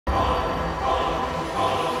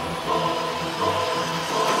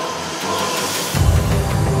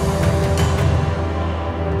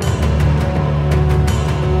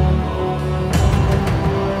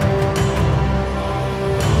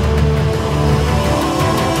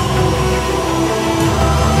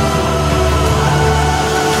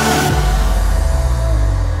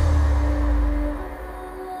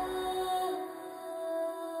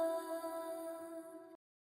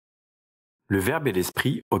Le Verbe et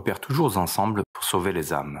l'Esprit opèrent toujours ensemble pour sauver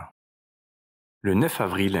les âmes. Le 9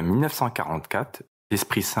 avril 1944,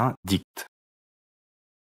 l'Esprit Saint dicte :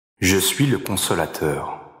 Je suis le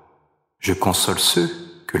consolateur. Je console ceux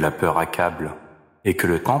que la peur accable et que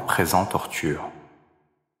le temps présent torture.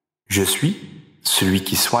 Je suis celui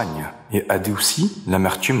qui soigne et adoucit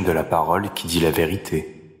l'amertume de la parole qui dit la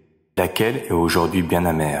vérité, laquelle est aujourd'hui bien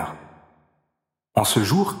amère. En ce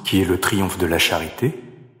jour qui est le triomphe de la charité,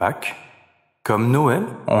 Pâques, comme Noël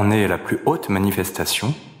en est la plus haute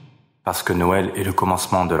manifestation, parce que Noël est le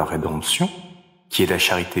commencement de la rédemption, qui est la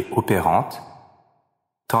charité opérante,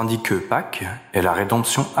 tandis que Pâques est la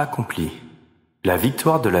rédemption accomplie, la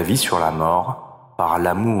victoire de la vie sur la mort, par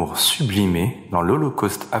l'amour sublimé dans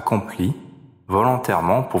l'Holocauste accompli,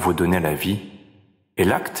 volontairement pour vous donner la vie, et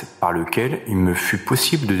l'acte par lequel il me fut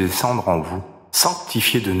possible de descendre en vous,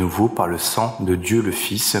 sanctifié de nouveau par le sang de Dieu le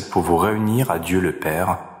Fils pour vous réunir à Dieu le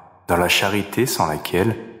Père, dans la charité sans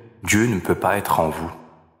laquelle Dieu ne peut pas être en vous,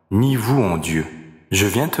 ni vous en Dieu. Je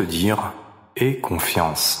viens te dire, aie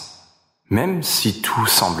confiance. Même si tout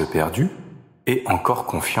semble perdu, aie encore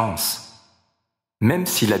confiance. Même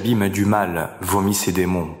si l'abîme du mal vomit ses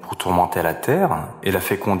démons pour tourmenter la terre et la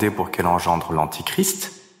féconder pour qu'elle engendre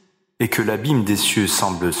l'Antichrist, et que l'abîme des cieux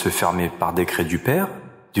semble se fermer par décret du Père,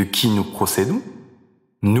 de qui nous procédons,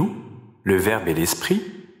 nous, le Verbe et l'Esprit,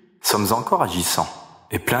 sommes encore agissants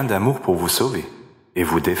et pleins d'amour pour vous sauver et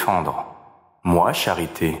vous défendre. Moi,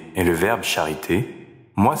 charité, et le Verbe charité,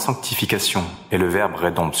 moi, sanctification, et le Verbe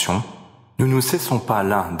rédemption, nous ne cessons pas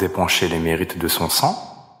l'un d'épancher les mérites de son sang,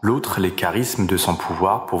 l'autre les charismes de son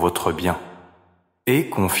pouvoir pour votre bien. Et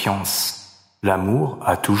confiance, l'amour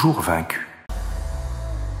a toujours vaincu.